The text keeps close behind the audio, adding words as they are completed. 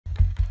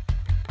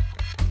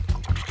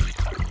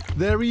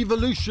Their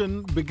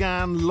evolution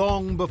began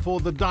long before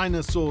the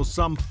dinosaurs,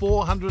 some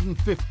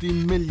 450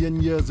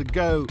 million years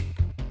ago,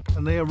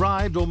 and they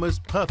arrived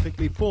almost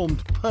perfectly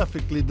formed,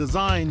 perfectly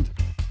designed.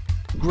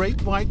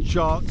 Great white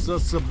sharks are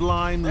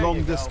sublime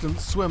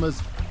long-distance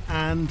swimmers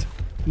and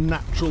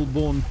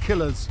natural-born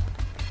killers.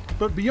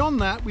 But beyond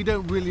that, we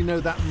don't really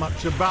know that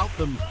much about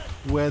them.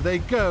 Where they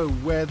go,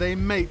 where they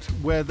mate,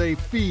 where they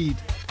feed.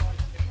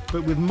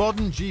 But with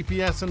modern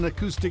GPS and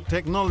acoustic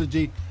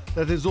technology,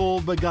 that has all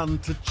begun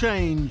to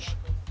change.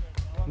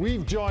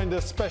 We've joined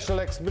a special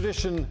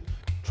expedition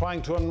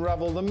trying to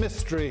unravel the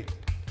mystery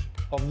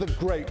of the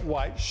great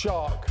white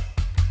shark.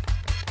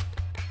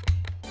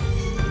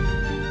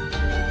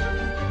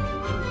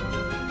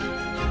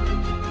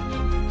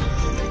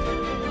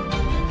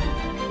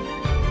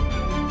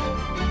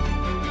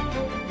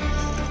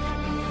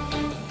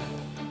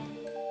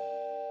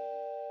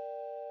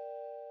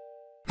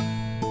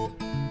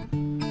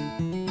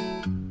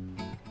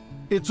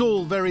 It's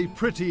all very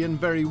pretty and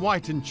very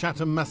white in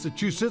Chatham,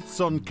 Massachusetts,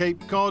 on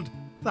Cape Cod.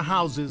 The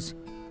houses,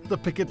 the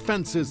picket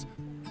fences,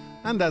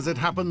 and as it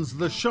happens,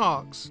 the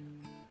sharks.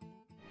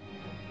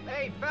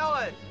 Hey,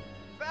 fellas!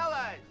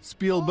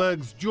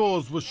 Spielberg's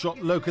Jaws was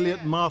shot locally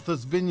at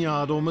Martha's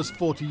Vineyard almost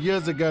 40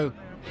 years ago.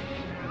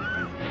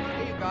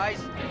 Hey, you guys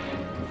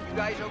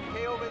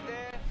okay over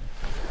there?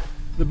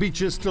 The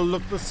beaches still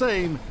look the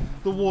same,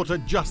 the water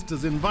just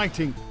as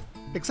inviting,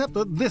 except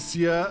that this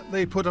year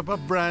they put up a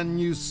brand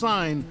new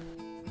sign.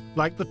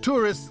 Like the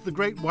tourists, the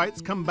great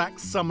whites come back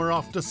summer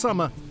after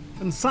summer,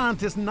 and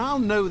scientists now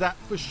know that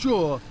for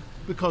sure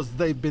because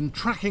they've been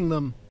tracking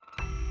them.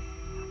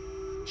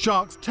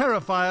 Sharks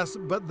terrify us,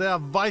 but they're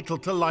vital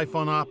to life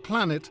on our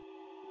planet.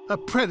 A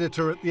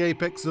predator at the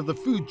apex of the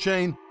food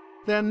chain,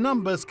 their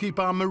numbers keep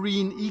our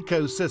marine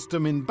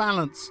ecosystem in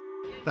balance.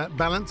 That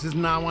balance is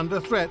now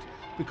under threat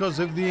because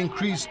of the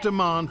increased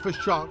demand for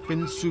shark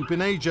fin soup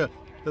in Asia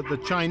that the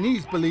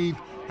Chinese believe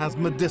has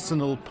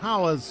medicinal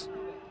powers.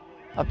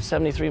 Up to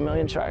 73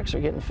 million sharks are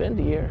getting finned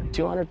a year.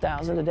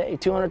 200,000 a day,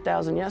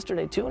 200,000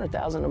 yesterday,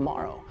 200,000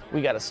 tomorrow.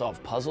 We got to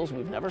solve puzzles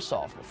we've never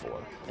solved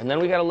before. And then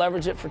we got to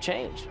leverage it for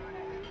change.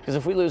 Because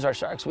if we lose our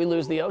sharks, we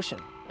lose the ocean.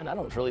 And I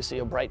don't really see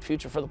a bright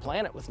future for the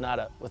planet without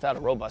a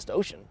robust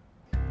ocean.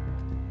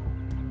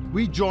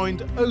 We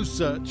joined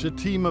OSearch, a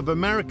team of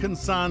American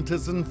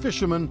scientists and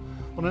fishermen,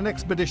 on an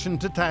expedition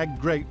to tag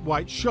great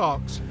white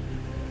sharks.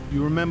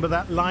 You remember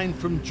that line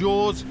from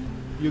Jaws?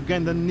 You're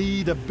going to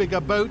need a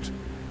bigger boat?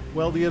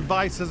 Well, the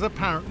advice has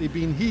apparently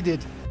been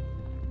heeded.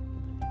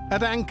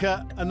 At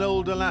anchor, an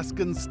old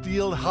Alaskan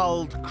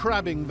steel-hulled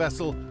crabbing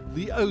vessel,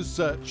 the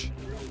OSearch.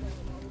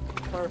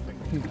 Perfect.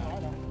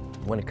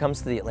 When it comes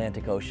to the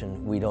Atlantic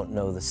Ocean, we don't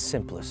know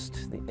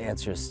the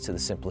answers to the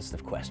simplest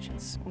of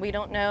questions. We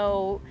don't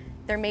know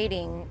their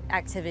mating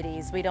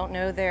activities. We don't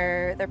know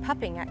their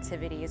pupping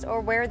activities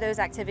or where those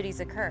activities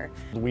occur.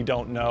 We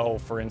don't know,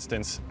 for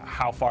instance,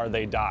 how far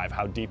they dive,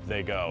 how deep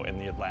they go in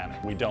the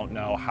Atlantic. We don't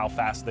know how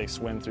fast they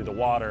swim through the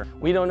water.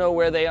 We don't know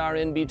where they are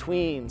in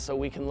between, so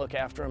we can look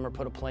after them or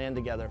put a plan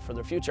together for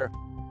their future.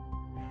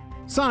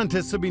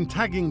 Scientists have been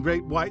tagging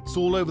great whites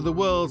all over the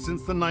world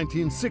since the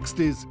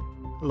 1960s,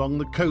 along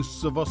the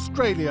coasts of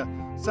Australia,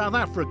 South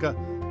Africa,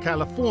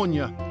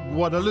 California,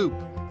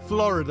 Guadeloupe,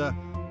 Florida,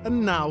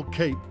 and now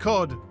Cape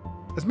Cod.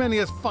 As many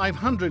as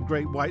 500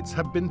 great whites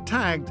have been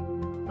tagged,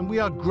 and we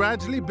are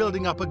gradually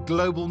building up a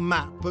global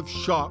map of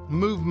shark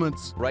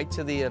movements. Right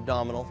to the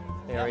abdominal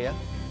area.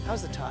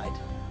 How's the tide?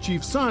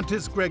 Chief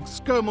scientist Greg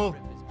Skomel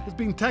has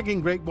been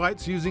tagging great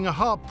whites using a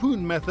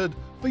harpoon method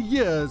for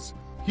years.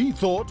 He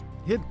thought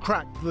he had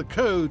cracked the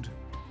code.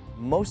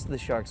 Most of the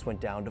sharks went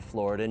down to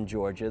Florida and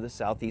Georgia, the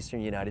southeastern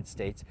United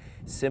States.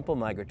 Simple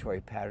migratory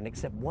pattern,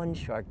 except one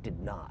shark did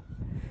not.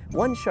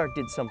 One shark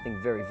did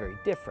something very, very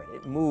different.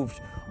 It moved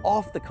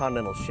off the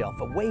continental shelf,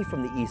 away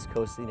from the east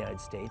coast of the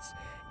United States,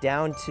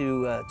 down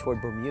to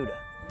toward Bermuda,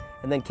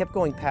 and then kept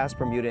going past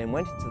Bermuda and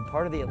went into the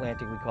part of the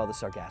Atlantic we call the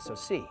Sargasso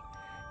Sea.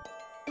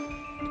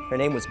 Her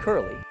name was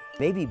Curly.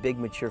 Maybe big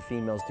mature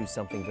females do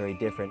something very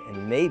different,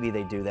 and maybe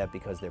they do that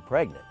because they're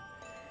pregnant.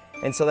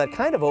 And so that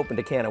kind of opened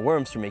a can of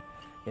worms for me.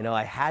 You know,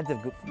 I had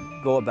to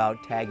go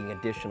about tagging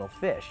additional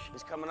fish.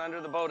 He's coming under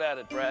the boat at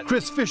it, Brett.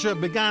 Chris Fisher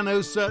began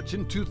OSearch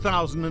in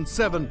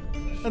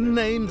 2007 and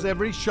names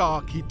every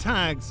shark he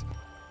tags.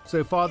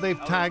 So far they've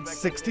tagged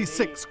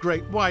 66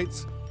 great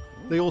whites.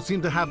 They all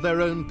seem to have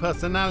their own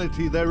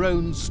personality, their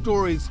own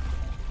stories,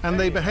 and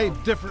they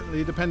behave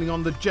differently depending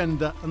on the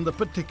gender and the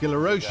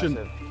particular ocean.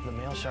 The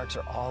male sharks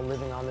are all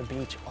living on the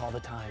beach all the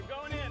time.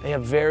 They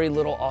have very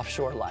little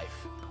offshore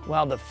life.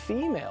 While the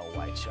female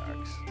white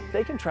sharks,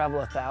 they can travel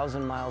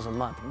 1,000 miles a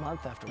month,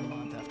 month after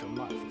month after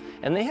month.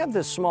 And they have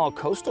this small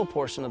coastal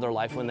portion of their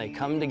life when they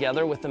come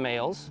together with the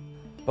males.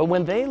 But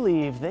when they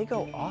leave, they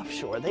go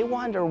offshore. They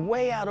wander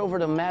way out over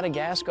to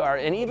Madagascar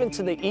and even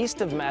to the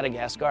east of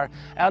Madagascar,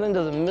 out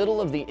into the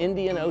middle of the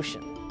Indian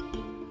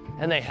Ocean.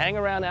 And they hang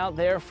around out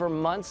there for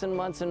months and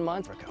months and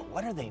months.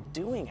 What are they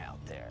doing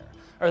out there?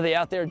 Are they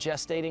out there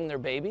gestating their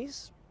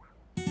babies?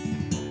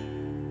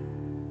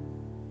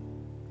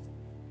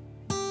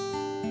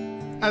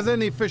 As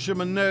any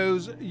fisherman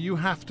knows, you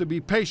have to be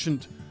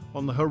patient.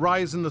 On the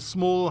horizon, a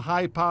small,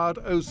 high-powered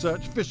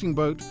O-Search fishing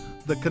boat,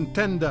 the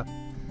Contender.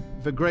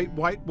 If a great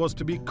white was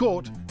to be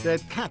caught,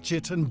 they'd catch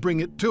it and bring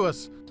it to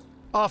us.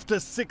 After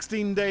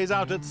 16 days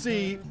out at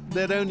sea,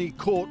 they'd only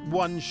caught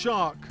one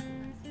shark.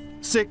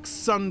 6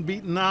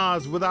 sun-beaten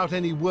hours without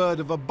any word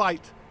of a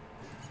bite.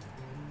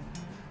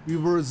 We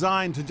were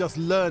resigned to just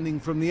learning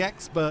from the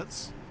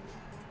experts.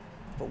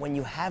 But when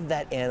you have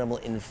that animal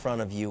in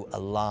front of you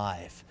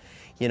alive,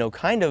 you know,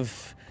 kind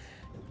of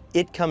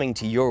it coming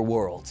to your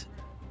world,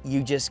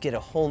 you just get a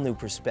whole new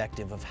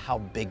perspective of how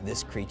big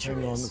this creature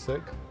Hang on a is.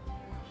 sec.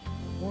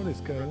 What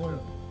is going on?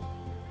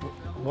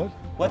 What?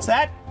 What's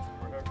that?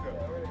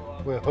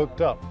 We're hooked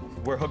up.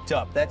 We're hooked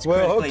up. That's We're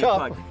critically hooked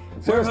up. important.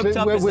 We're Seriously, hooked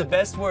up is the we're-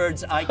 best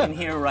words I can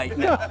hear right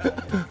now.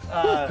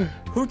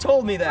 Who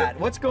told me that?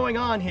 What's going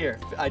on here?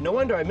 No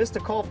wonder I missed a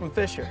call from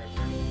Fisher.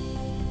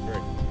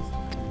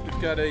 We've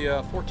got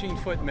a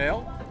 14-foot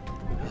male,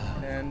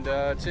 and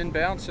it's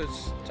inbound, so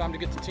it's time to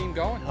get the team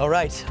going. All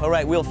right,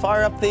 we'll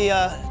fire up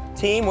the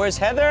team. Where's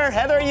Heather?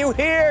 Heather, are you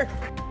here?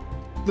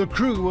 The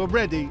crew were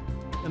ready,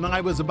 and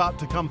I was about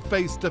to come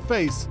face to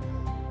face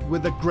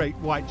with a great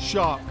white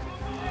shark.